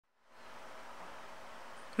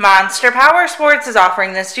Monster Powersports is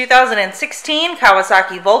offering this 2016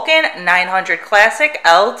 Kawasaki Vulcan 900 Classic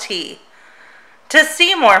LT. To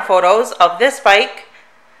see more photos of this bike,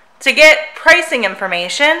 to get pricing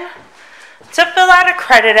information, to fill out a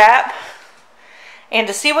credit app, and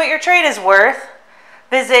to see what your trade is worth,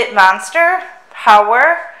 visit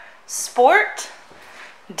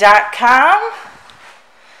monsterpowersport.com.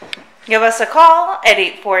 Give us a call at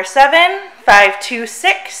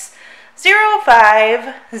 847-526-0500,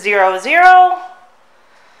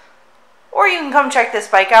 or you can come check this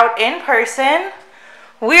bike out in person.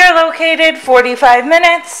 We are located 45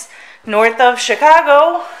 minutes north of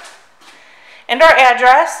Chicago, and our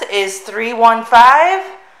address is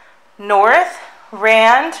 315 North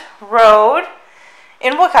Rand Road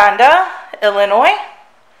in Wauconda, Illinois.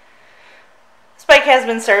 This bike has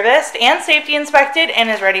been serviced and safety inspected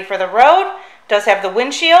and is ready for the road. Does have the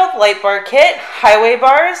windshield, light bar kit, highway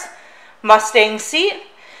bars, Mustang seat,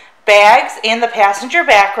 bags, and the passenger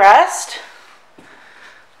backrest.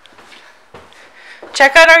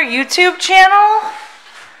 Check out our YouTube channel.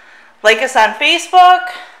 Like us on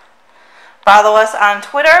Facebook. Follow us on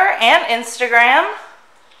Twitter and Instagram.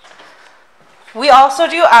 We also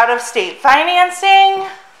do out-of-state financing,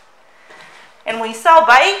 and we sell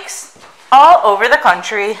bikes all over the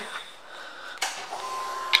country.